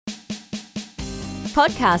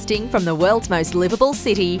Podcasting from the world's most livable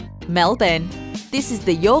city, Melbourne. This is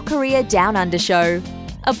the Your Career Down Under Show,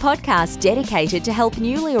 a podcast dedicated to help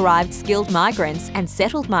newly arrived skilled migrants and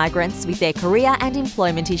settled migrants with their career and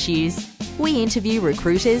employment issues. We interview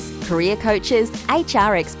recruiters, career coaches,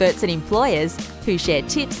 HR experts and employers who share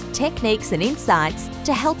tips, techniques and insights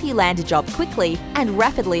to help you land a job quickly and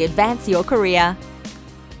rapidly advance your career.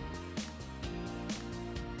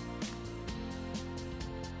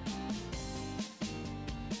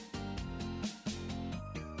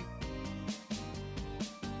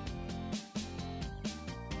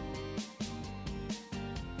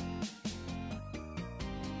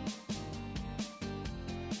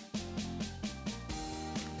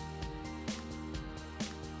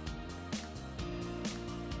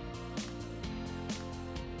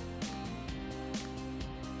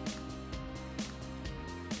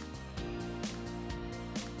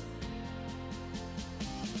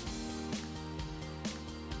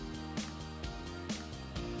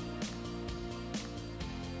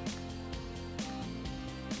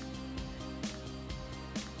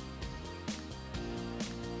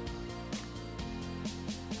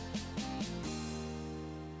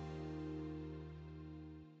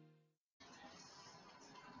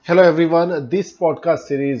 Hello everyone, this podcast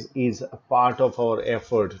series is a part of our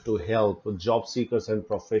effort to help job seekers and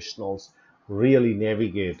professionals really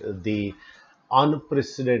navigate the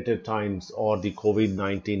unprecedented times or the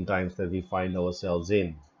COVID-19 times that we find ourselves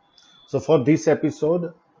in. So for this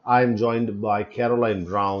episode, I am joined by Karalyn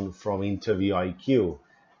Brown from Interview IQ,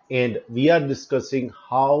 and we are discussing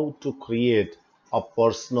how to create a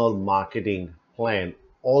personal marketing plan,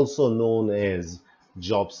 also known as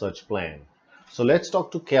job search plan. So let's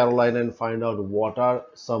talk to Karalyn and find out what are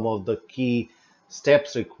some of the key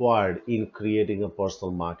steps required in creating a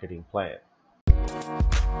personal marketing plan.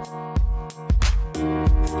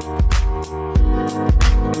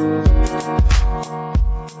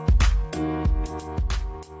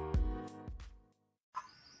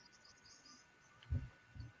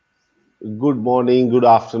 Good morning, good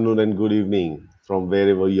afternoon, and good evening from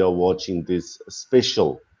wherever you are watching this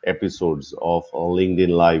special episodes of LinkedIn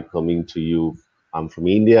Live coming to you. I'm from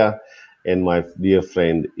India, and my dear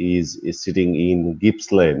friend is sitting in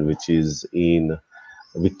Gippsland, which is in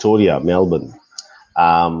Victoria, Melbourne.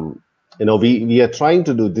 We are trying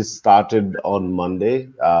to do this. Started on Monday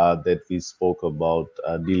that we spoke about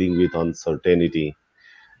dealing with uncertainty.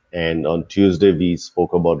 And on Tuesday, we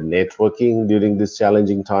spoke about networking during these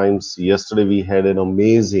challenging times. Yesterday, we had an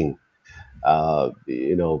amazing,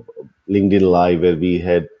 LinkedIn Live where we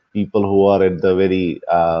had people who are at the very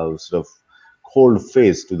sort of cold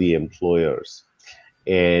face to the employers.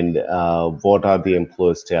 And what are the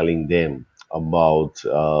employers telling them about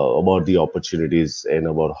the opportunities and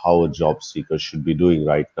about how a job seeker should be doing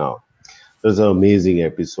right now. There's an amazing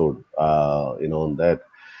episode, on that.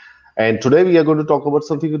 And today we are going to talk about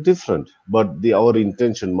something different, but our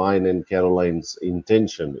intention, mine and Karalyn's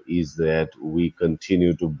intention, is that we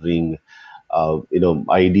continue to bring,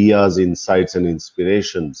 ideas, insights, and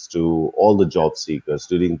inspirations to all the job seekers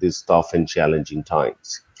during these tough and challenging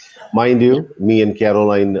times. Mind you, me and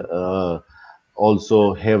Karalyn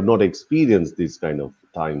also have not experienced these kind of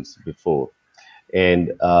times before,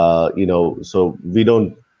 and so we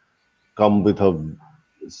don't come with a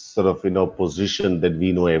sort of position that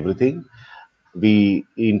we know everything. We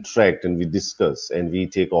interact and we discuss and we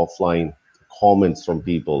take offline comments from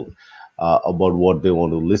people about what they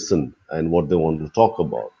want to listen and what they want to talk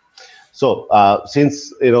about. So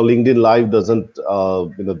since LinkedIn Live doesn't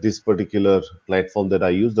this particular platform that I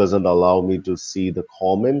use doesn't allow me to see the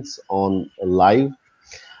comments on live,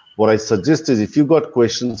 what I suggest is if you got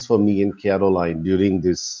questions for me and Karalyn during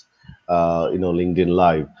this LinkedIn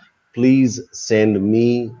Live, please send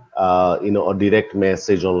me a direct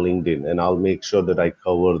message on LinkedIn, and I'll make sure that I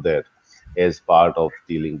cover that as part of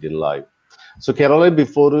the LinkedIn Live. So Karalyn,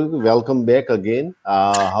 welcome back again.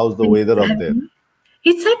 How's the weather up there?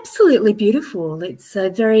 It's absolutely beautiful. It's a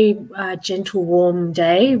very gentle, warm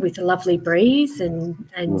day with a lovely breeze and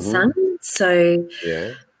sun. So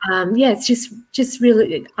yeah, it's just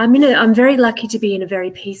really. I'm very lucky to be in a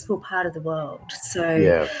very peaceful part of the world. So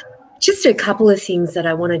yeah. Just a couple of things that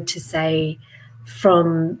I wanted to say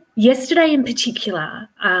from yesterday in particular,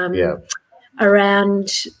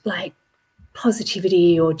 around like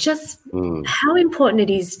positivity or just how important it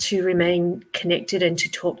is to remain connected and to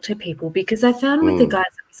talk to people, because I found with the guys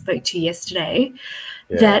that we spoke to yesterday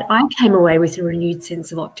that I came away with a renewed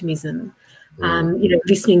sense of optimism,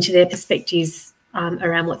 listening to their perspectives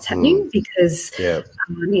around what's happening, because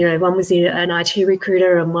one was an IT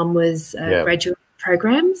recruiter and one was a graduate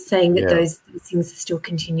programs saying that those things are still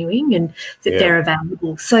continuing and that they're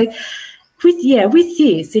available. So with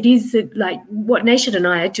this, it is like what Nashad and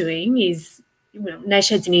I are doing is,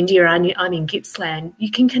 Nashad's in India, I'm in Gippsland. You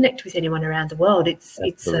can connect with anyone around the world. It's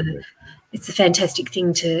a fantastic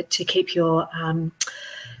thing to keep your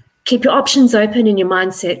options open and your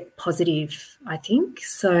mindset positive, I think.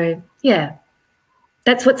 So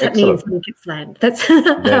that's what's happening in Gippsland. That's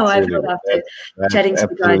how I felt after chatting to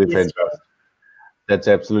the guys yesterday. That's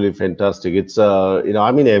absolutely fantastic. It's I'm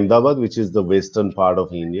in Ahmedabad, which is the western part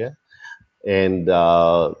of India, and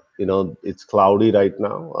it's cloudy right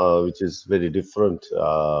now, which is very different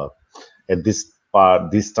at this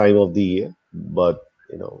time of the year. But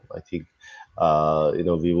I think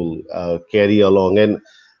we will carry along, and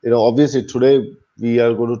obviously today we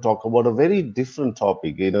are going to talk about a very different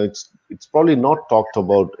topic. It's probably not talked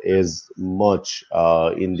about as much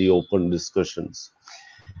in the open discussions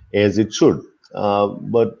as it should.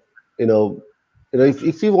 But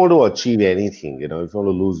if you want to achieve anything, if you want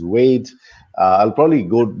to lose weight, I'll probably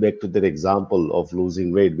go back to that example of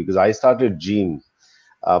losing weight, because I started gym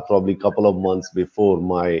probably a couple of months before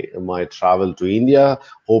my travel to India,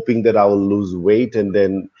 hoping that I will lose weight, and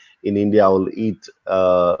then in India I will eat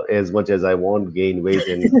as much as I want, gain weight,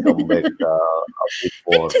 and come back a bit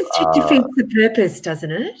more. It just defeats the purpose,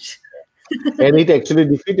 doesn't it? And it actually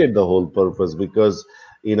defeated the whole purpose, because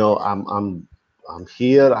I'm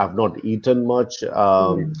here. I've not eaten much,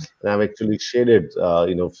 and I've actually shedded,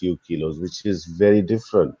 few kilos, which is very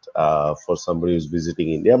different for somebody who's visiting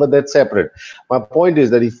India. But that's separate. My point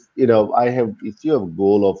is that if you have a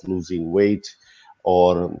goal of losing weight,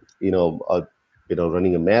 or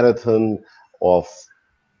running a marathon, of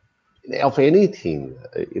anything,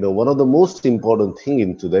 one of the most important thing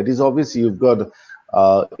into that is obviously you've got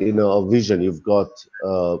a vision, you've got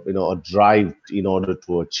a drive in order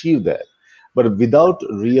to achieve that. But without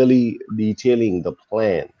really detailing the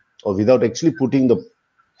plan, or without actually putting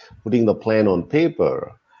the plan on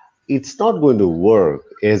paper, it's not going to work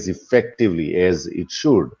as effectively as it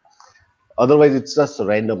should. Otherwise, it's just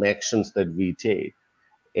random actions that we take,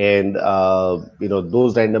 and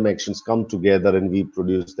those random actions come together and we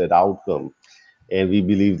produce that outcome, and we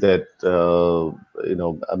believe that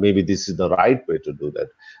maybe this is the right way to do that.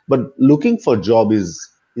 But looking for a job is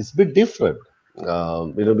a bit different.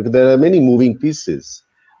 Because there are many moving pieces,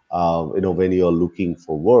 when you're looking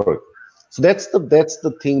for work. So that's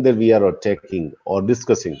the thing that we are attacking or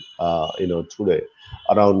discussing, today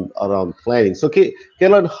around planning. So,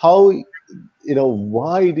 Karalyn, how,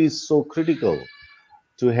 why it is so critical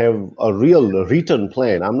to have a real written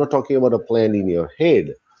plan? I'm not talking about a plan in your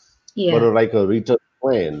head, but like a written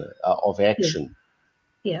plan of action.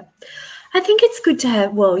 Yeah, I think it's good to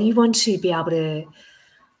have. Well, you want to be able to,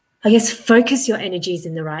 I guess, focus your energies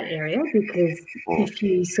in the right area, because if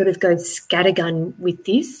you sort of go scattergun with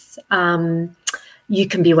this, you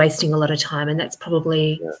can be wasting a lot of time, and that's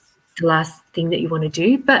probably the last thing that you want to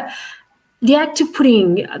do. But the act of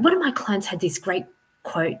one of my clients had this great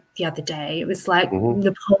quote the other day. It was like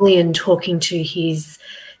Napoleon talking to his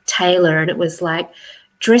tailor, and it was like,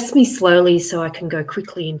 dress me slowly so I can go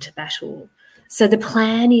quickly into battle. So the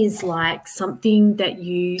plan is like something that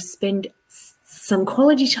you spend some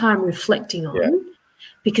quality time reflecting on,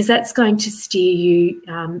 because that's going to steer you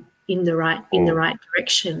in the right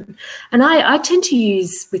direction. And I tend to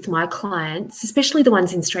use with my clients, especially the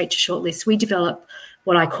ones in straight to shortlist, we develop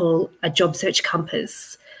what I call a job search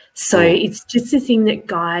compass. So it's just a thing that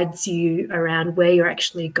guides you around where you're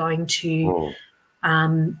actually going to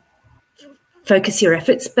focus your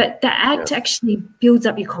efforts. But the act actually builds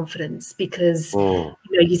up your confidence, because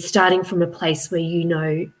you're starting from a place where you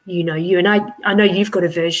know you. And I know you've got a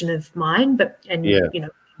version of mine,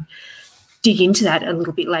 dig into that a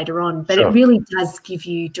little bit later on. But it really does give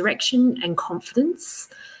you direction and confidence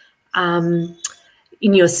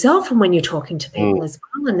in yourself, and when you're talking to people as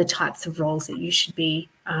well, and the types of roles that you should be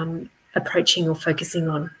approaching or focusing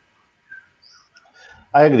on.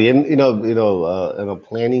 I agree, and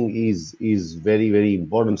planning is very, very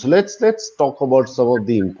important. So let's talk about some of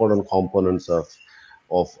the important components of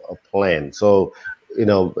a plan. So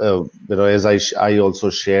as I also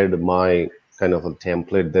shared my kind of a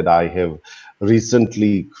template that I have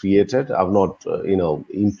recently created. I've not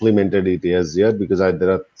implemented it as yet, because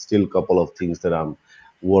there are still a couple of things that I'm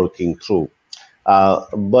working through.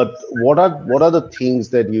 But what are the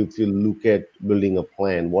things that if you look at building a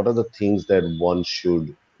plan, what are the things that one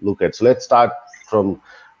should look at? So let's start from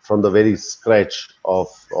the very scratch of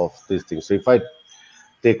these things. So if I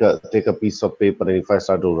take a piece of paper and if I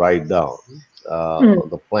start to write down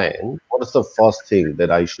the plan, what is the first thing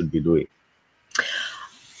that I should be doing?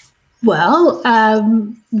 Well,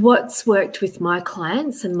 what's worked with my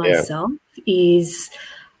clients and myself is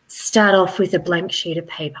start off with a blank sheet of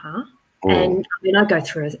paper. And I mean, I go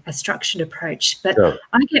through a structured approach, but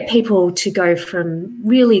I get people to go from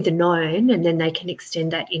really the known, and then they can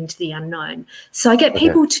extend that into the unknown. So I get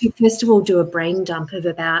people to, first of all, do a brain dump of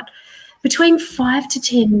about between 5 to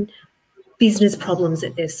 10 business problems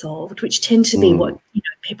that they've solved, which tend to be what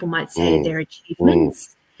people might say are their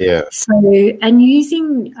achievements. So, and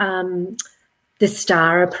using the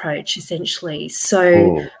STAR approach, essentially.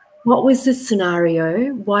 So what was the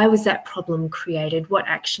scenario? Why was that problem created? What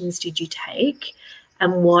actions did you take?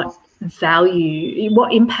 And what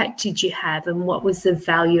impact did you have? And what was the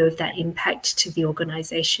value of that impact to the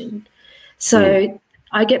organisation? So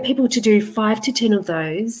I get people to do 5 to 10 of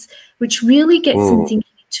those, which really gets them thinking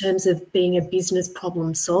in terms of being a business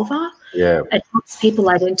problem solver. It helps people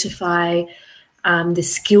identify the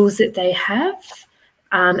skills that they have,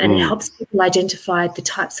 and it helps people identify the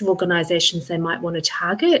types of organisations they might want to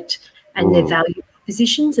target and their value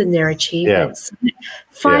propositions and their achievements.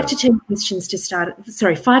 5 to 10 questions to start.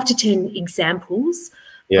 5 to 10 examples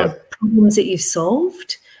of problems that you've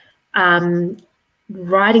solved.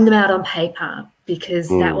 Writing them out on paper, because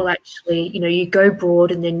that will actually, you go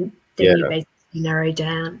broad and then you basically narrow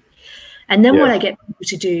down. And then what I get people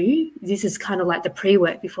to do, this is kind of like the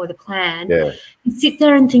pre-work before the plan, you sit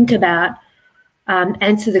there and think about,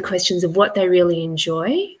 answer the questions of what they really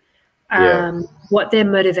enjoy, what their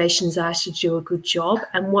motivations are to do a good job,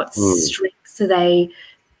 and what strengths are they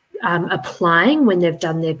applying when they've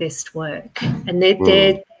done their best work. And they're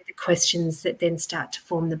the questions that then start to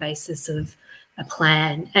form the basis of a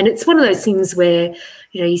plan. And it's one of those things where,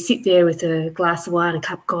 you sit there with a glass of wine, a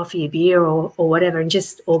cup of coffee, a beer or whatever, and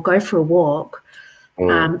or go for a walk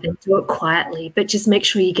and do it quietly, but just make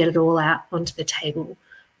sure you get it all out onto the table,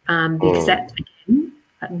 because that, again,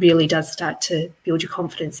 really does start to build your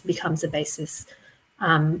confidence and becomes a basis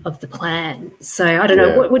of the plan. So I don't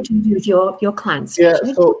know, what do you do with your clients?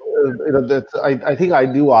 So I think I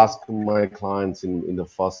do ask my clients in the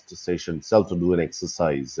first session itself to do an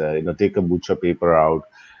exercise. Take a butcher paper out,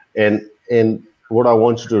 and what I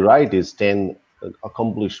want you to write is 10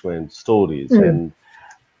 accomplishment stories, and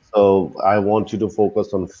so I want you to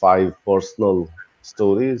focus on 5 personal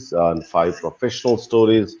stories and 5 professional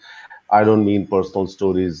stories. I don't mean personal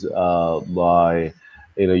stories by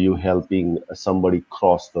you helping somebody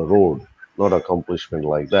cross the road, not accomplishment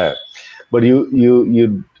like that, but you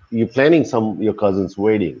planning your cousin's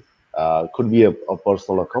wedding. Could be a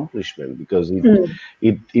personal accomplishment, because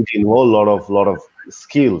it involves a lot of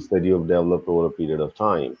skills that you have developed over a period of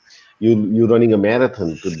time. You running a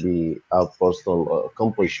marathon could be a personal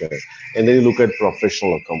accomplishment, and then you look at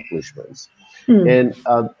professional accomplishments. And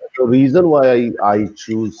the reason why I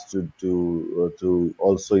choose to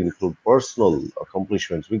also include personal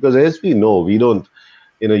accomplishments, because as we know, we don't,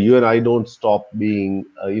 you and I don't stop being,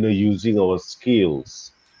 using our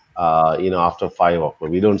skills, after 5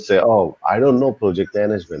 o'clock. We don't say, oh, I don't know project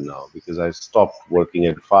management now because I stopped working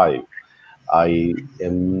at 5. I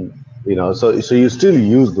am, so you still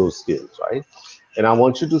use those skills, right? And I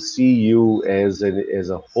want you to see you as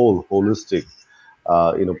a whole, holistic,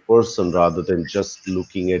 person, rather than just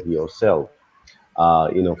looking at yourself,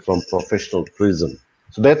 from professional prism.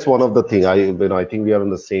 So that's one of the things I think we are on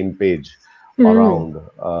the same page around,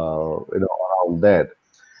 around that.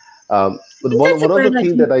 But one of the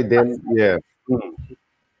things that I then,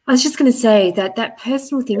 I was just going to say that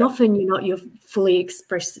personal thing, often you're fully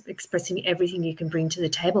expressing everything you can bring to the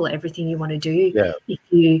table, everything you want to do if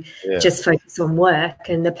you just focus on work.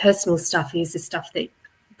 And the personal stuff is the stuff that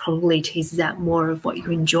probably teases out more of what you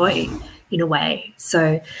enjoy in a way.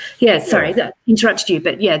 So, sorry, that interrupted you,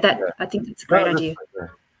 but I think that's a great idea.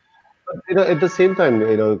 At the same time,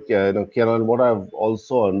 Karalyn, what I've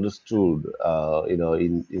also understood,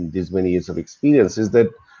 in these many years of experience, is that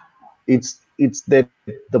it's that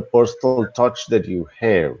the personal touch that you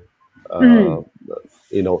have,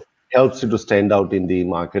 helps you to stand out in the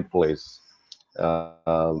marketplace,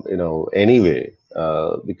 anyway,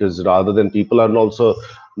 because rather than people are also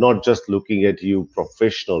not just looking at you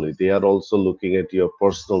professionally, they are also looking at your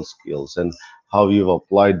personal skills and how you've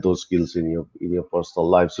applied those skills in your personal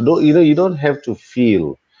life. So you don't have to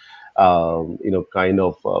feel, kind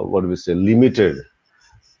of what do we say, limited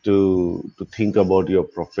to think about your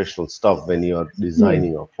professional stuff when you are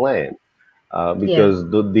designing a plan, because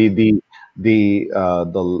the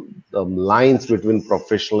lines between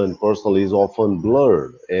professional and personal is often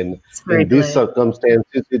blurred, and in these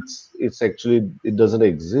circumstances, it's actually, it doesn't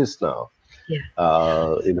exist now,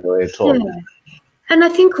 at all. And I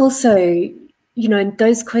think also,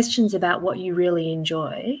 those questions about what you really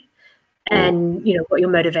enjoy, and what your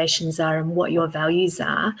motivations are and what your values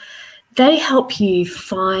are, they help you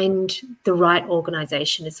find the right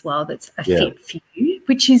organization as well that's a fit for you,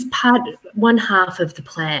 which is one half of the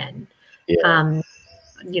plan.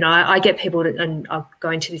 I get people to, and I'll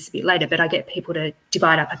go into this a bit later, but I get people to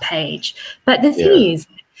divide up a page. But the thing is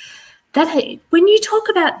that when you talk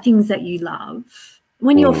about things that you love,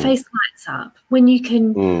 when your face lights up, when you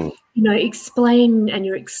can, explain and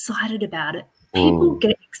you're excited about it, people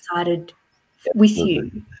get excited with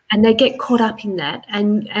you and they get caught up in that,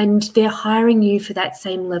 and they're hiring you for that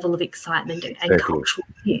same level of excitement and cultural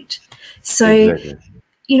fit. So,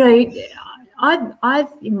 I've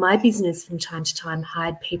in my business from time to time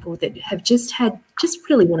hired people that have just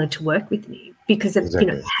really wanted to work with me because of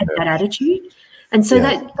had that attitude, and so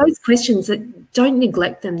that those questions, that don't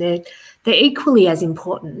neglect them. They're equally as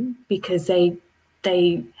important because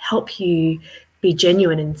they help you be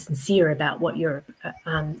genuine and sincere about what you're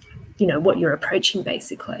what you're approaching,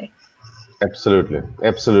 basically. Absolutely.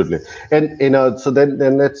 And so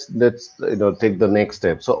then let's take the next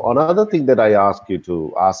step. So another thing that I ask you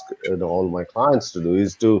to ask all my clients to do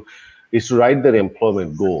is to write their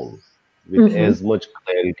employment goal with as much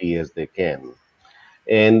clarity as they can.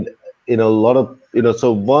 And a lot of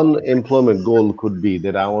so one employment goal could be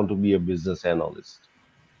that I want to be a business analyst,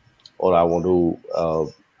 or I want to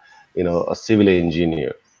a civil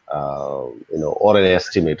engineer, or an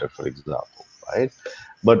estimator, for example, right?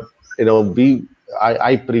 But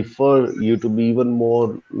I prefer you to be even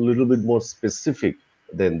little bit more specific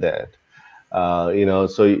than that.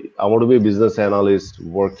 So I want to be a business analyst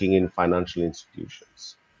working in financial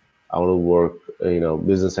institutions. I want to work,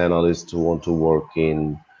 business analysts who want to work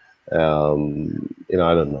in, I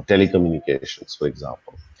don't know, telecommunications, for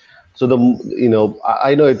example. So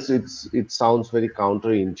I know it sounds very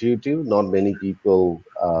counterintuitive. Not many people,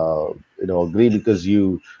 agree, because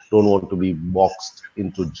you don't want to be boxed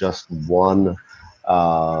into just one,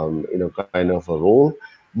 kind of a role.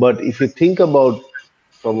 But if you think about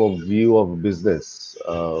from a view of business,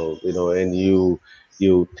 and you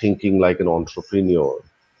thinking like an entrepreneur,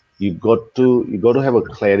 you got to have a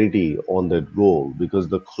clarity on that goal, because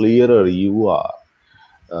the clearer you are,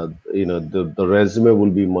 the resume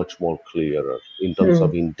will be much more clearer in terms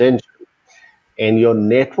of intention, and your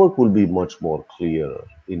network will be much more clearer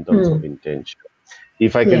in terms of intention.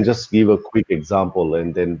 If I can just give a quick example,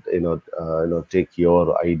 and then take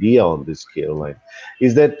your idea on this, Karalyn,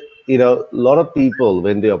 is that a lot of people,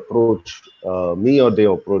 when they approach me or they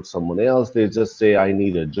approach someone else, they just say, I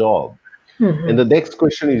need a job. And the next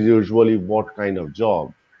question is usually, what kind of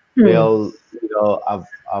job? Well,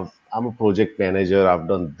 I'm a project manager. I've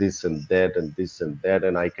done this and that and this and that,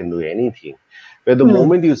 and I can do anything. But the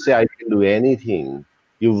moment you say I can do anything,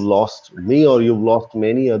 you've lost me, or you've lost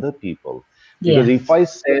many other people. Because if I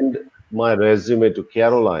send my resume to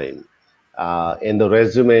Karalyn, and the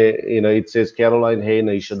resume, it says, Karalyn, hey,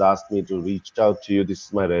 Naishad asked me to reach out to you. This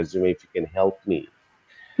is my resume. If you can help me.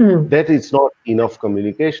 That is not enough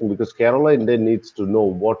communication, because Karalyn then needs to know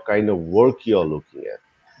what kind of work you're looking at,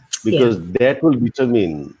 because that will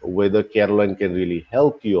determine whether Karalyn can really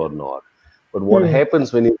help you or not. But what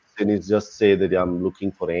happens when it's just say that I'm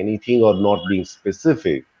looking for anything or not being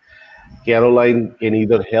specific, Karalyn can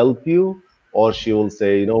either help you, or she will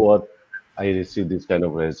say, you know what, I received this kind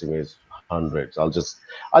of resumes, hundreds. I'll just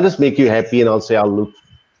make you happy, and I'll say I'll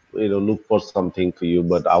look for something for you,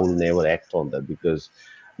 but I will never act on that because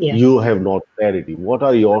you have not clarity. What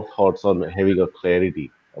are your thoughts on having a clarity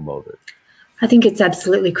about it? I think it's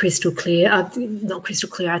absolutely crystal clear. Not crystal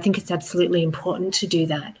clear. I think it's absolutely important to do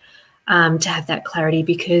that, to have that clarity,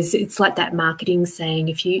 because it's like that marketing saying: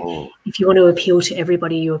 if you want to appeal to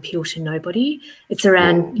everybody, you appeal to nobody. It's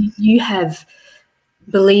around you have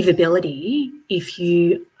believability if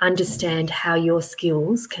you understand how your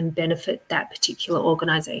skills can benefit that particular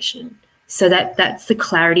organization. So that's the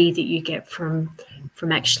clarity that you get from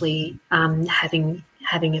actually having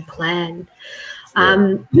a plan.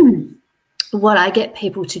 What I get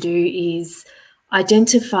people to do is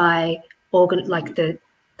identify the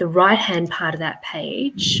right-hand part of that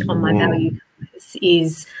page on my value compass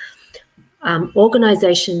is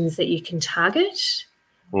organizations that you can target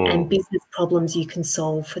and business problems you can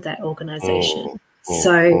solve for that organization.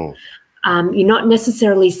 So you're not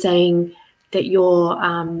necessarily saying that you're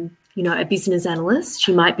a business analyst.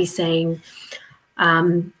 You might be saying,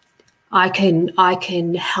 I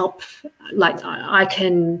can help, like I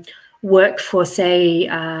can work for, say,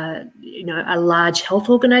 a large health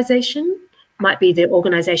organization. Might be the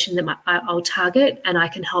organization that I'll target, and I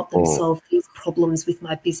can help them solve these problems with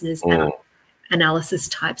my business analysis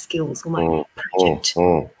type skills or my project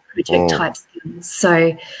type skills.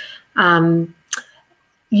 So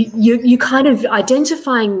you kind of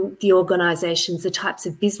identifying the organizations, the types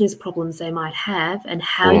of business problems they might have, and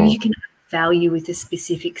how you can add value with a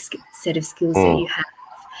specific set of skills that you have.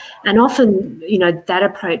 And often, that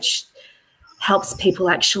approach helps people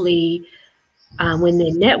actually, when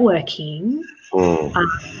they're networking,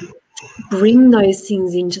 bring those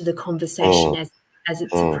things into the conversation as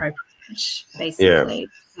it's appropriate, basically.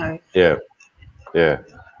 Yeah.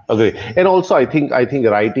 Okay. And also, I think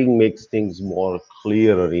writing makes things more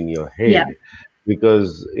clearer in your head,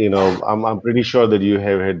 because I'm pretty sure that you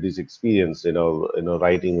have had this experience,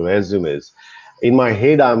 writing resumes. In my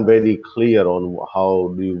head, I'm very clear on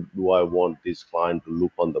how do I want this client to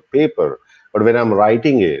look on the paper, but when I'm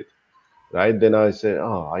writing it, right, then I say,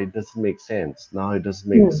 oh, it doesn't make sense. Now it doesn't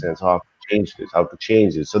make sense. How to change this? How to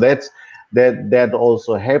change it? So that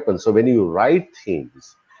also happens. So when you write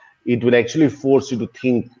things, it will actually force you to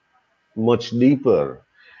think much deeper,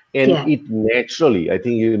 and I think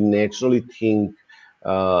you naturally think,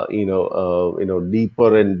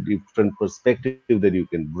 deeper and different perspective that you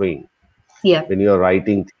can bring when you're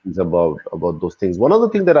writing things about those things. One other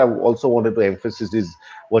thing that I also wanted to emphasize is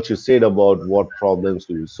what you said about what problems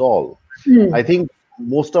do you solve. I think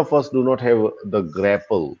most of us do not have the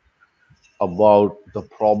grapple about the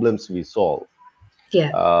problems we solve.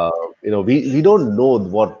 We don't know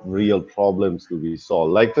what real problems do we solve.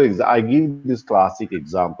 Like, for example, I give this classic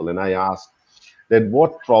example, and I ask that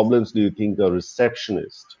what problems do you think a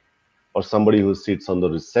receptionist or somebody who sits on the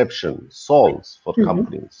reception solves for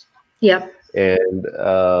companies? And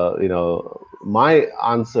my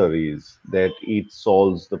answer is that it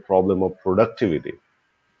solves the problem of productivity.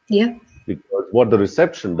 Because what the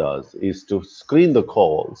reception does is to screen the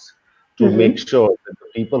calls to make sure that the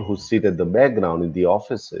people who sit at the background in the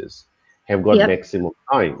offices have got maximum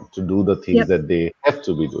time to do the things that they have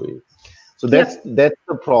to be doing. So that's the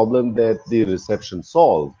problem that the reception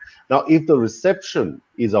solves. Now, if the reception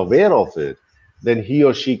is aware of it, then he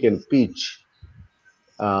or she can pitch,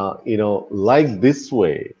 like this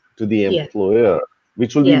way to the employer,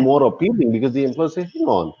 which will be more appealing, because the employer says, hang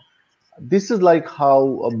on, this is like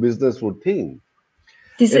how a business would think.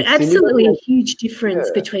 There's absolutely a huge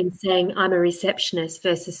difference between saying I'm a receptionist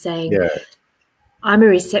versus saying I'm a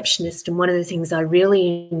receptionist, and one of the things I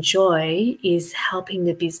really enjoy is helping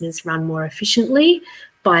the business run more efficiently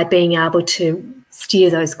by being able to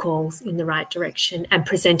steer those calls in the right direction and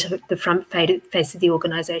present at the front face of the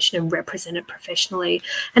organisation and represent it professionally.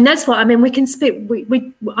 And that's why, we can speak,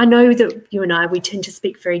 I know that you and I, we tend to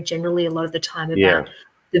speak very generally a lot of the time about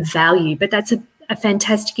the value, but that's a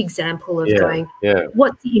fantastic example of going,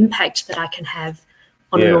 what's the impact that I can have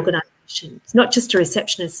on an organisation? It's not just a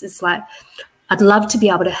receptionist. It's like, I'd love to be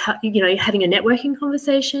able to, having a networking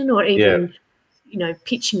conversation, or even,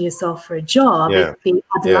 pitching yourself for a job. I'd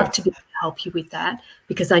love to be able to help you with that,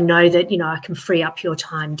 because I know that, I can free up your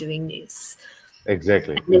time doing this.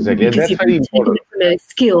 Exactly. Because and that's very important. From a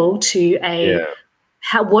skill to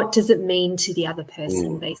what does it mean to the other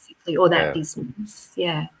person, basically, or that business?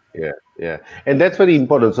 Yeah. And that's very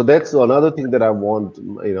important. So that's another thing that I want,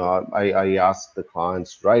 I ask the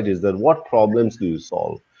clients, right, is that what problems do you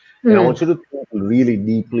solve? And I want you to think really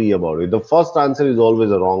deeply about it. The first answer is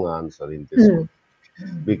always a wrong answer in this one,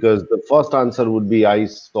 because the first answer would be, I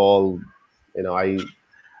solve,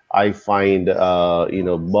 I find,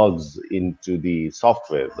 bugs into the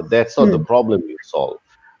software, but that's not the problem you solve.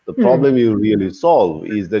 The problem you really solve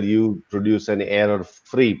is that you produce an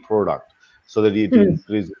error-free product, so that it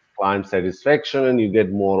increases client satisfaction and you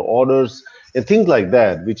get more orders and things like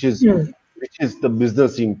that, which is the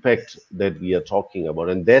business impact that we are talking about.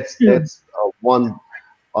 And that's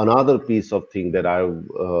another piece of thing that I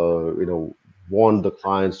want the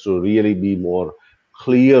clients to really be more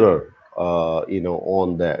clearer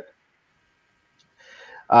on that.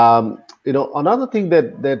 Another thing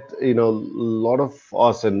that a lot of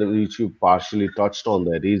us, and which you partially touched on,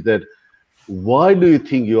 that is that, why do you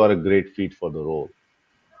think you are a great fit for the role?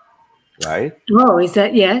 Right? Oh, is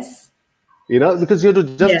that yes? Because you have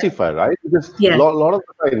to justify, right? Because a lot of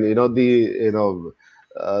the time,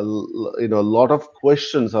 a lot of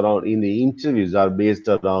questions around in the interviews are based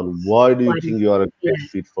around, why do you think you are a great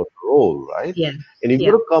fit for the role, right? And you've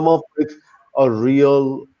got to come up with a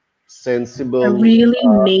real, sensible, a really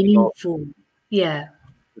meaningful,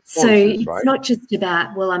 So it's right? not just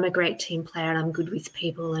about, well, I'm a great team player and I'm good with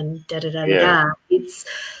people and da-da-da-da-da. It's,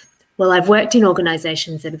 well, I've worked in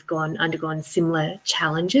organisations that have undergone similar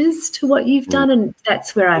challenges to what you've done, and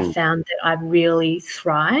that's where I found that I really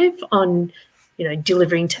thrive on,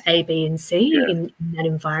 delivering to A, B, and C in that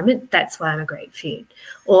environment. That's why I'm a great fit.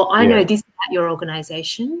 Or I know this about your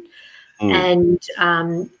organisation, and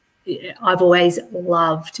I've always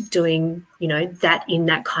loved doing, that in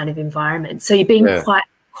that kind of environment. So you're being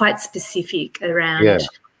quite specific around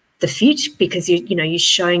the future, because you're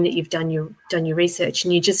showing that you've done your research,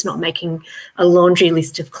 and you're just not making a laundry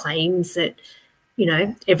list of claims that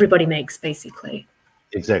everybody makes, basically.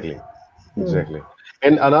 Exactly.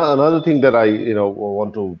 And another thing that I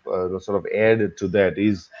want to sort of add to that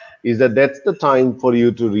is that that's the time for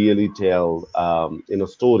you to really tell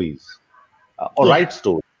stories, or write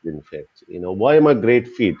stories. In fact, why am I a great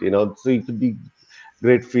fit? So you could be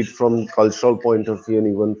great fit from cultural point of view and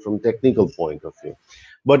even from technical point of view,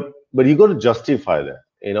 but you got to justify that,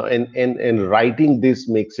 and writing this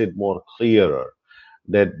makes it more clearer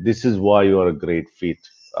that this is why you are a great fit,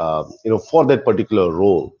 for that particular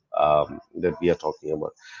role that we are talking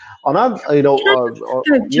about. Another,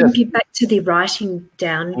 yes. Jumping back to the writing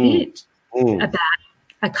down bit, about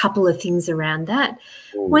a couple of things around that.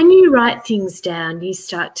 When you write things down, you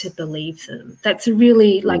start to believe them. That's a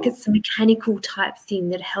really, it's a mechanical type thing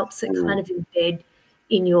that helps it kind of embed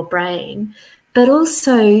in your brain. But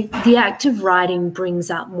also the act of writing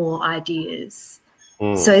brings up more ideas.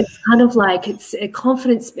 So it's kind of like, it's a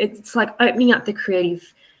confidence, it's like opening up the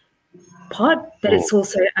creative pot, but it's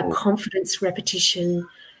also a confidence repetition,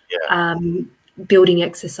 building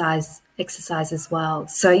exercise as well.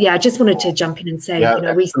 So I just wanted to jump in and say,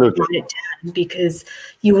 we write it down because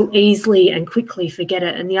you will easily and quickly forget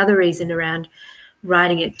it. And the other reason around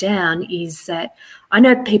writing it down is that I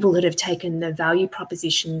know people that have taken the value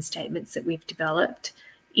proposition statements that we've developed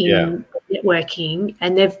in networking,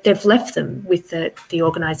 and they've left them with the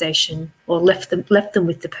organization, or left them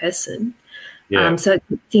with the person. So it's a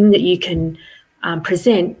thing that you can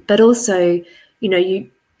present, but also,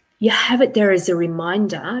 you have it there as a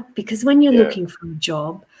reminder, because when you're looking for a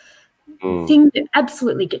job, thing that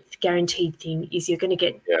absolutely gets guaranteed thing is you're going to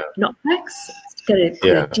get knockbacks. It's going to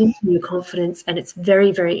collect into your confidence, and it's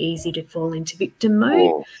very, very easy to fall into victim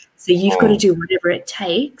mode. So you've got to do whatever it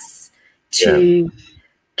takes to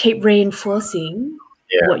keep reinforcing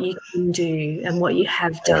what you can do and what you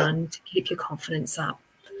have done to keep your confidence up.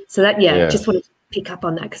 So that, just wanted to pick up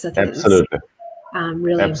on that, because I think it's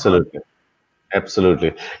really important.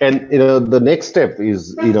 Absolutely. And the next step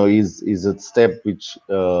is a step which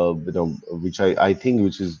which I think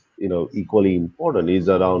which is equally important, is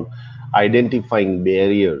around identifying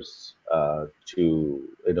barriers to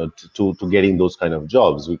getting those kind of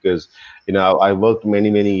jobs. Because I worked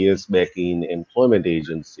many years back in employment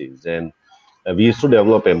agencies, and we used to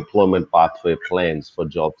develop employment pathway plans for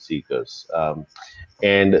job seekers.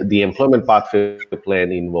 And the employment pathway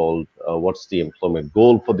plan involved what's the employment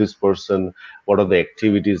goal for this person, what are the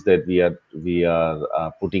activities that we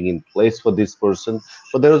are putting in place for this person.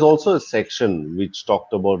 But there was also a section which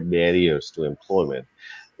talked about barriers to employment,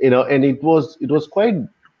 and it was quite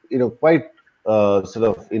sort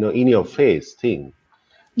of in your face thing.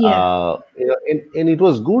 And it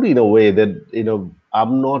was good in a way that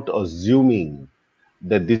I'm not assuming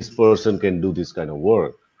that this person can do this kind of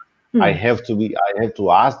work. I have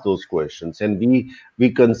to ask those questions, and we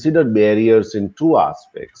consider barriers in two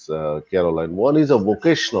aspects, Karalyn. One is a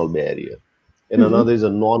vocational barrier, and another is a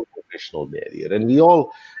non-vocational barrier. And we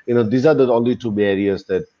all, these are the only two barriers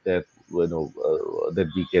that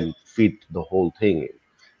we can fit the whole thing in.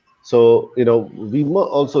 So we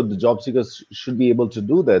also, the job seekers should be able to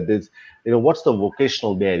do that. There's what's the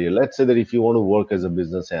vocational barrier? Let's say that if you want to work as a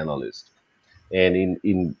business analyst, and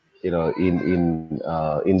in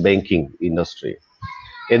banking industry,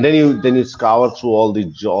 and then you scour through all the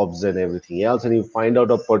jobs and everything else, and you find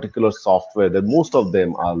out a particular software that most of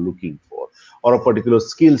them are looking for, or a particular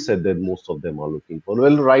skill set that most of them are looking for.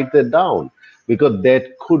 Well, write that down, because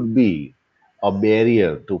that could be a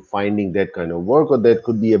barrier to finding that kind of work, or that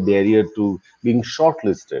could be a barrier to being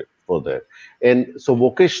shortlisted for that. And so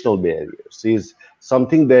vocational barriers is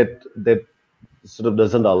something that sort of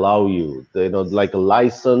doesn't allow you, like a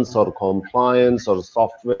license or compliance or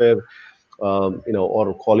software,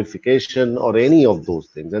 or qualification or any of those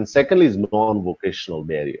things. And secondly is non-vocational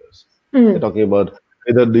barriers. We're talking about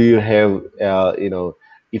whether do you have,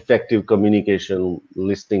 effective communication,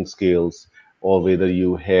 listening skills, or whether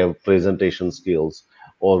you have presentation skills,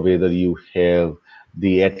 or whether you have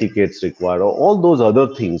the etiquettes required, or all those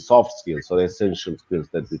other things, soft skills or essential skills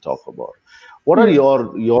that we talk about. What are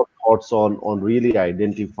your thoughts on really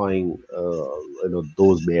identifying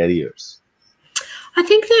those barriers? I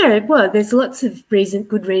think there's lots of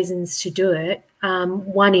good reasons to do it.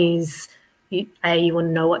 One is you want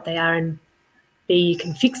to know what they are, and B, you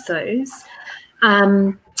can fix those.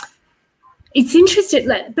 It's interesting,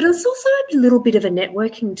 but it's also a little bit of a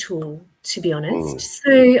networking tool, to be honest.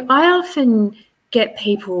 So I often get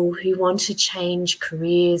people who want to change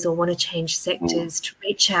careers or want to change sectors to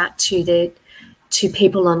reach out to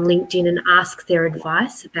people on LinkedIn and ask their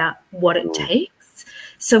advice about what it takes.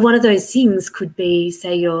 So one of those things could be,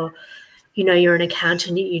 say you're an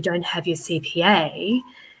accountant, you don't have your CPA,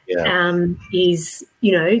 is,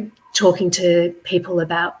 talking to people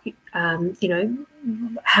about,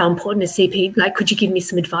 how important a CP, like, could you give me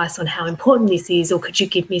some advice on how important this is, or could you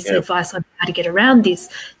give me some advice on how to get around this?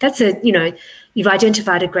 That's you've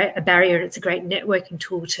identified a barrier, and it's a great networking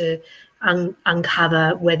tool to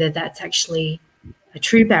uncover whether that's actually a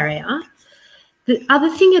true barrier. The other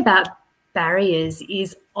thing about barriers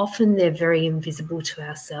is often they're very invisible to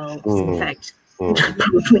ourselves. In fact,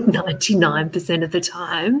 probably 99% of the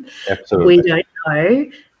time, we don't know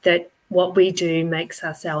that what we do makes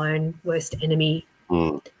us our own worst enemy.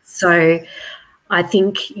 So I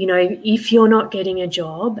think, if you're not getting a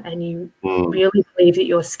job and you really believe that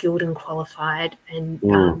you're skilled and qualified and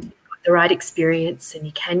got the right experience and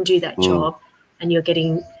you can do that job, and you're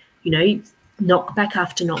getting, knockback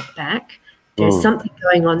after knockback, there's something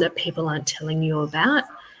going on that people aren't telling you about,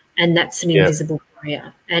 and that's an invisible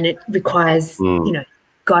barrier. And it requires,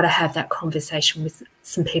 got to have that conversation with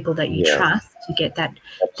some people that you trust to get that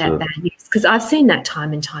bad news. Because I've seen that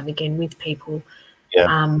time and time again with people.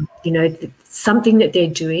 Something that they're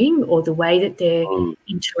doing, or the way that they're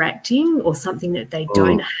interacting, or something that they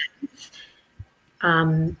don't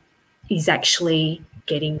have, is actually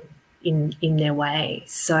getting in their way.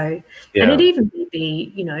 So, and it even may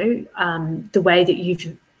be, the way that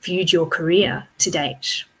you've viewed your career to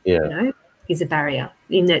date, is a barrier,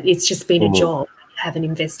 in that it's just been a job, you haven't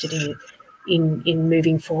invested in it in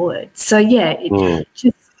moving forward. So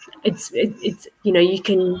it's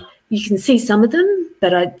you can see some of them,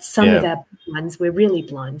 but some of our ones we're really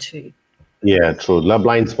blind to. Yeah, true.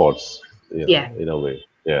 Blind spots. In a way.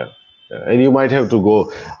 And you might have to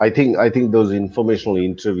go. I think those informational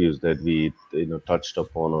interviews that we touched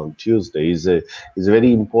upon on Tuesday is a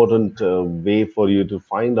very important way for you to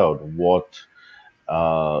find out what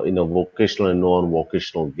vocational and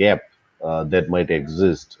non-vocational gap that might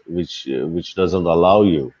exist, which doesn't allow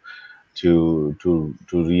you to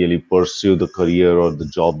really pursue the career or the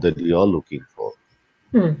job that you're looking for.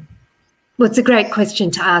 Well, it's a great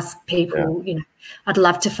question to ask people. I'd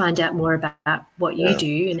love to find out more about what you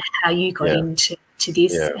do and how you got into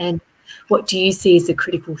this, and what do you see as the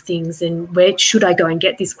critical things, and where should I go and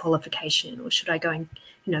get this qualification, or should I go and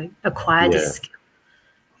acquire this skill?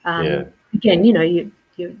 Again, you're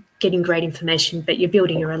getting great information, but you're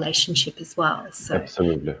building a relationship as well. So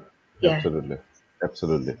absolutely. And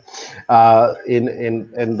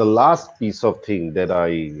the last piece of thing that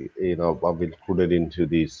I've included into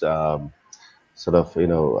this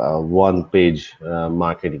one-page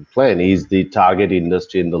marketing plan is the target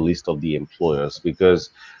industry in the list of the employers,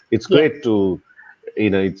 because it's great to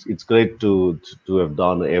it's great to have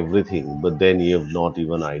done everything, but then you have not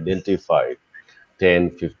even identified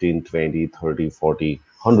 10, 15, 20, 30, 40,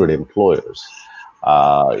 100 employers,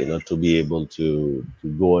 to be able to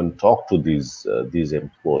go and talk to these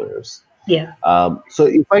employers. So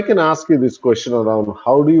if I can ask you this question around,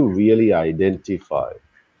 how do you really identify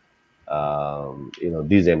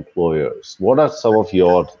these employers? What are some of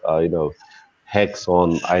your hacks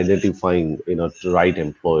on identifying the right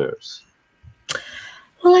employers?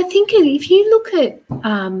 Well, I think if you look at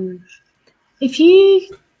if you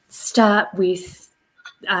start with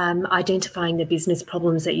identifying the business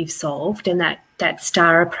problems that you've solved, and that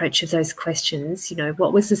STAR approach of those questions,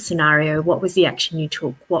 what was the scenario, what was the action you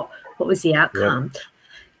took, what was the outcome,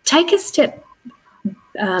 take a step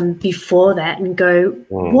before that and go,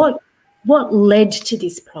 what led to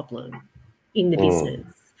this problem in the business?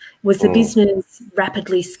 Was the business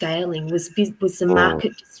rapidly scaling? Was the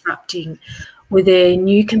market disrupting? Were there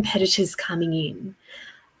new competitors coming in?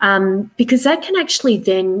 Because that can actually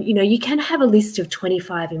then, you can have a list of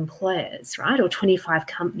 25 employers, right, or 25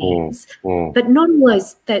 companies, but not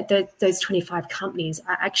always those 25 companies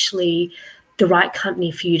are actually the right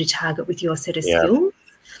company for you to target with your set of skills.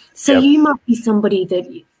 So you might be somebody that,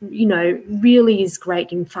 really is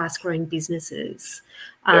great in fast-growing businesses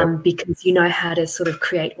because you know how to sort of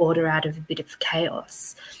create order out of a bit of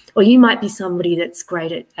chaos. Or you might be somebody that's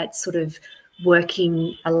great at sort of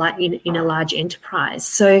working in a large enterprise.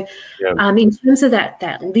 So in terms of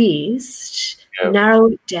that list,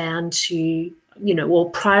 narrow it down to,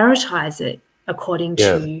 or prioritize it according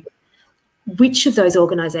to which of those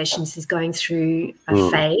organizations is going through a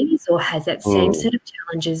phase or has that same set of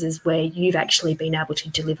challenges as where you've actually been able to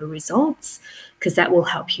deliver results, because that will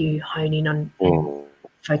help you hone in on and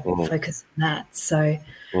focus on that. So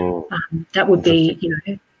that would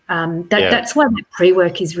be, That's why that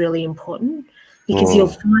pre-work is really important, because you'll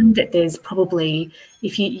find that there's probably,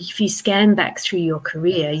 if you scan back through your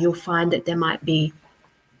career, you'll find that there might be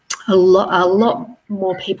a lot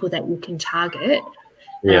more people that you can target,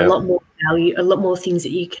 and a lot more value, a lot more things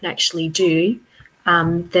that you can actually do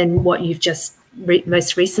than what you've just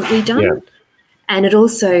most recently done. And it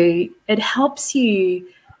helps you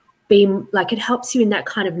it helps you in that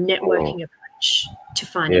kind of networking approach to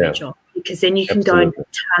finding a job, because then you can go and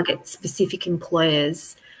target specific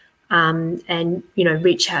employers and,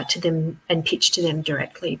 reach out to them and pitch to them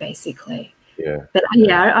directly, basically. But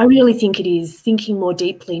I really think it is thinking more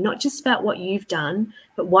deeply, not just about what you've done,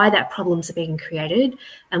 but why that problems are being created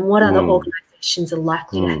and what other organisations are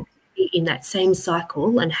likely to be in that same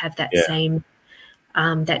cycle and have that same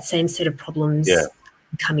set of problems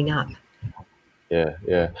coming up.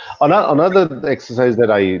 Another exercise that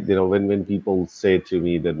when people say to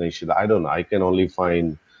me that, Nishit, I don't know, I can only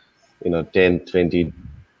find 10, 20,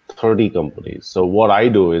 30 companies. So what I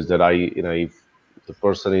do is that if the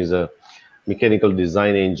person is a mechanical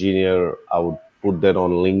design engineer, I would put that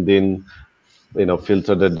on LinkedIn,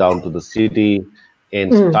 filter that down to the city,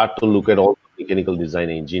 and start to look at all the mechanical design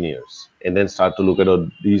engineers, and then start to look at,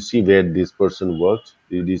 do you see where this person worked?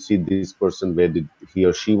 Do you see this person, where did he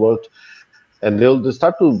or she worked? And they'll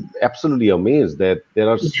start to absolutely amazed that there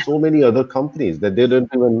are so many other companies that they don't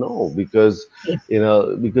even know, because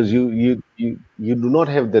because you do not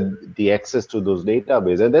have the access to those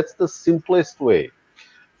databases, and that's the simplest way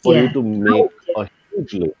for you to make a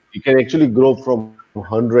huge leap. You can actually grow from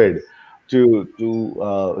 100 to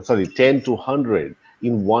 10 to 100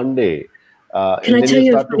 in one day, Can and I then tell you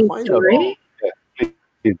you a start to funny find story? out.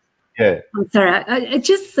 Yeah. I'm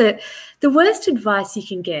sorry. The worst advice you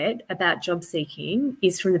can get about job seeking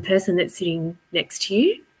is from the person that's sitting next to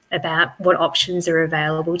you about what options are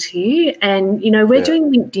available to you. And, we're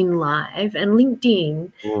doing LinkedIn Live, and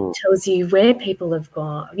LinkedIn tells you where people have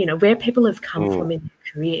gone, where people have come from in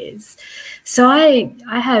their careers. So I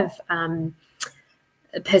have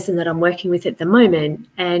a person that I'm working with at the moment,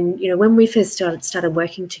 and, when we first started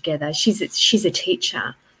working together, she's a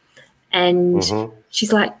teacher, and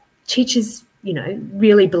she's like, teachers,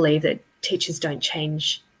 really believe that teachers don't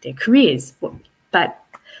change their careers. But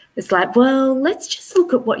it's like, well, let's just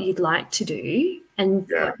look at what you'd like to do,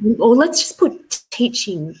 or let's just put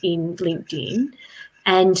teaching in LinkedIn,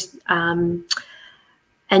 and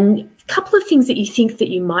a couple of things that you think that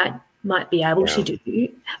you might be able to do.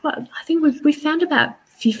 I think we found about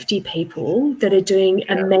 50 people that are doing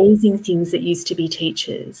amazing things that used to be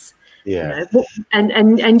teachers.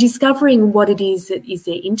 And discovering what it is that is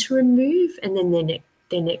their interim move and then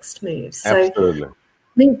their next move. So absolutely.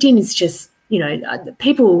 LinkedIn is just,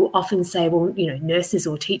 people often say, well, nurses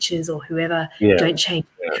or teachers or whoever don't change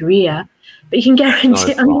their career, but you can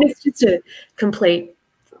guarantee, it's just a complete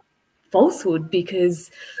falsehood, because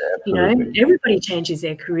everybody changes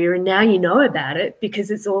their career, and now you know about it because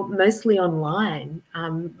it's all mostly online,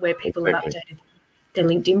 where people have updated their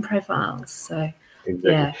LinkedIn profiles. So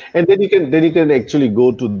and then you can actually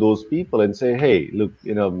go to those people and say, hey, look,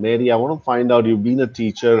 Mary, I want to find out, you've been a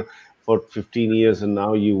teacher for 15 years and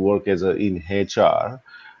now you work in HR.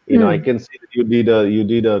 I can see that you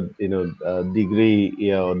did a degree,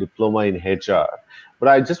 diploma in HR. But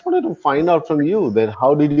I just wanted to find out from you that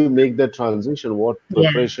how did you make that transition? What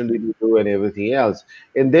preparation did you do and everything else?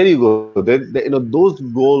 And there you go. Those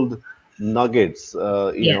gold nuggets,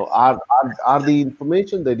 are the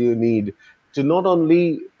information that you need to not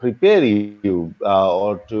only prepare you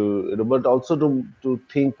but also to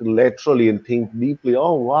think laterally and think deeply.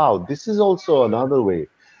 Oh wow, this is also another way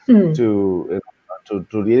to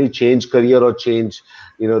really change career or change,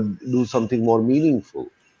 do something more meaningful.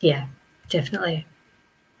 Yeah, definitely.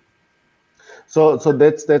 So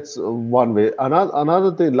that's one way.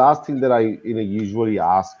 Another thing, last thing that I usually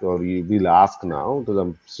ask, or you will ask now, because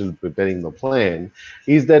I'm still preparing the plan,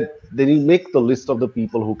 is that then you make the list of the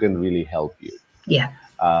people who can really help you. Yeah.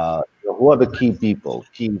 Who are the key people,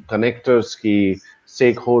 key connectors, key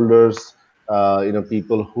stakeholders,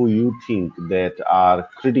 people who you think that are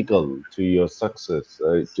critical to your success,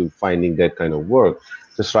 to finding that kind of work.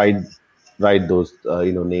 Just write those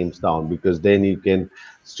names down, because then you can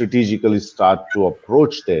strategically start to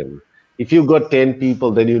approach them. If you've got 10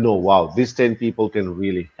 people, then wow, these 10 people can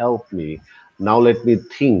really help me. Now let me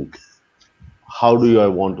think, how do I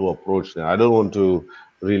want to approach them? I don't want to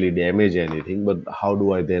really damage anything, but how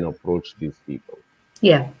do I then approach these people?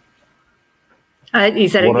 Yeah. What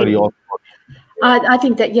are your thoughts? I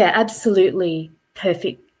think that, absolutely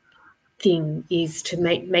perfect thing is to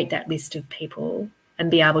make that list of people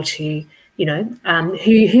and be able to,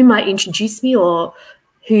 who might introduce me or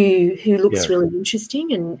who looks really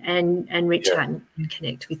interesting and reach out and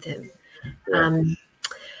connect with them.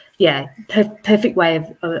 Perfect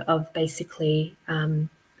way of basically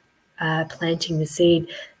planting the seed.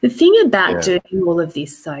 The thing about doing all of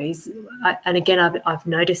this, though, is, and again, I've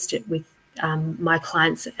noticed it with my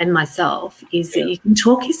clients and myself, is that you can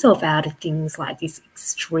talk yourself out of things like this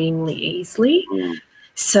extremely easily.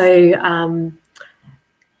 So,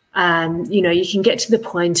 you can get to the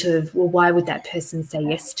point of, well, why would that person say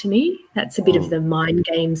yes to me? That's a bit of the mind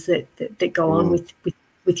games that go on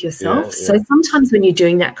with yourself. So sometimes when you're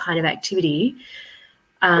doing that kind of activity,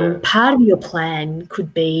 part of your plan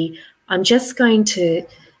could be, I'm just going to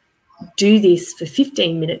do this for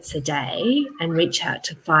 15 minutes a day and reach out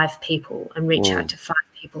to 5 people every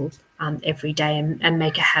day and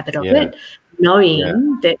make a habit of it,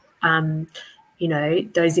 knowing that,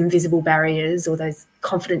 those invisible barriers or those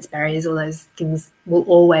confidence barriers or those things will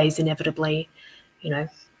always inevitably,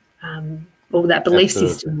 or that belief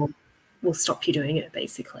system will stop you doing it,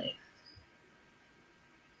 basically.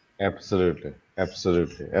 Absolutely.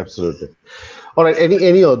 All right.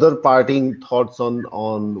 Any other parting thoughts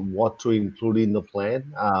on what to include in the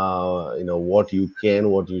plan? What you can,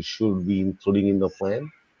 what you should be including in the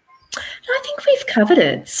plan? I think we've covered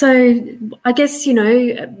it. So I guess,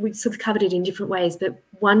 we've sort of covered it in different ways, but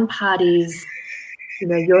one part is,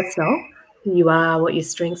 yourself, who you are, what your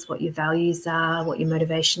strengths, what your values are, what your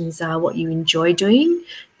motivations are, what you enjoy doing,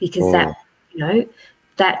 because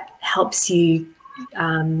that helps you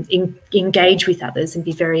engage with others and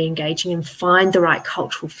be very engaging and find the right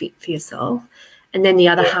cultural fit for yourself. And then the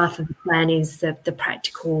other half of the plan is the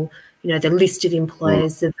practical, the list of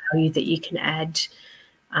employers, the value that you can add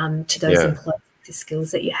to those employers, the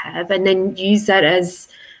skills that you have, and then use that as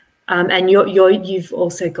and you've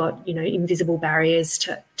also got invisible barriers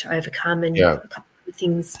to overcome and a couple of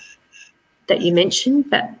things that you mentioned,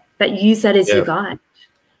 but use that as your guide.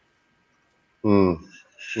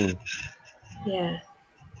 Yeah.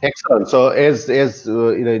 Excellent. So as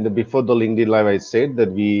before the LinkedIn Live, I said that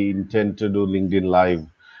we intend to do LinkedIn Live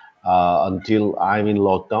until I'm in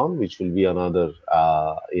lockdown, which will be another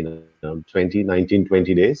 20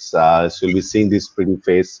 days. So we'll be seeing this pretty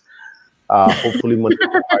face hopefully Monday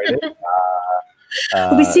to Friday.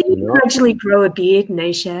 We'll be seeing you gradually grow a beard,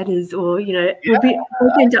 Nashad, we'll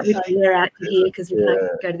end up with hair out to here because we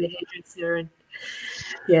can't go to the hairdresser and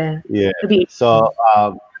So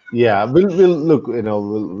we'll look.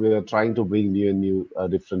 We're trying to bring new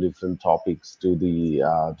different topics to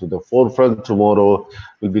the forefront. Tomorrow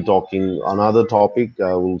we'll be talking another topic.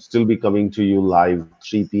 We'll still be coming to you live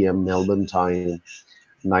 3 p.m. Melbourne time,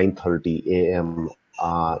 9:30 a.m.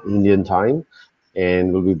 Indian time,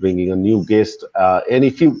 and we'll be bringing a new guest. And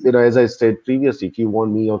if you, as I said previously, if you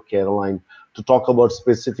want me or Karalyn to talk about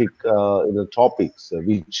specific topics,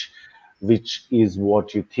 which is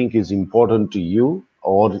what you think is important to you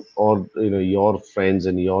or your friends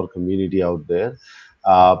and your community out there,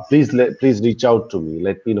 please reach out to me.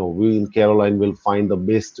 Let me know. We in Karalyn will find the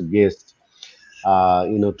best guest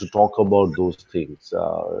to talk about those things,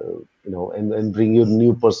 and bring you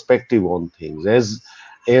new perspective on things.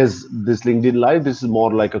 As this LinkedIn Live, this is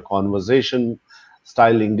more like a conversation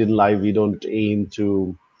style LinkedIn Live. We don't aim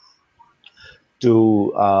to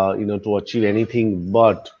achieve anything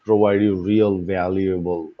but provide you real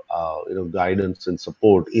valuable guidance and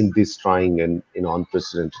support in these trying and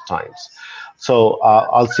unprecedented times. So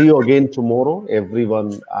I'll see you again tomorrow,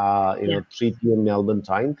 everyone, 3 p.m. Melbourne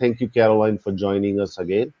time. Thank you, Karalyn, for joining us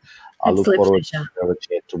again. I look forward to have a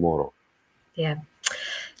chat tomorrow. Yeah.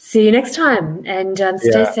 See you next time, and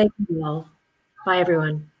stay safe and well. Bye,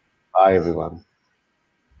 everyone. Bye, everyone.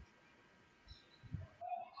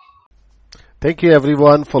 Thank you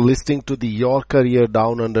everyone for listening to the Your Career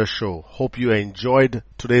Down Under show. Hope you enjoyed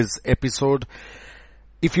today's episode.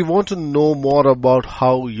 If you want to know more about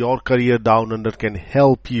how Your Career Down Under can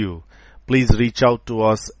help you, please reach out to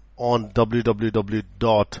us on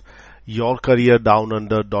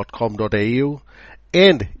www.yourcareerdownunder.com.au.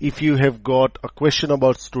 And if you have got a question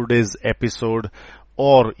about today's episode,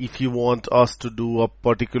 or if you want us to do a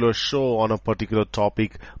particular show on a particular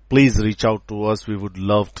topic, please reach out to us. We would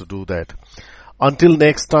love to do that. Until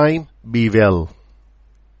next time, be well.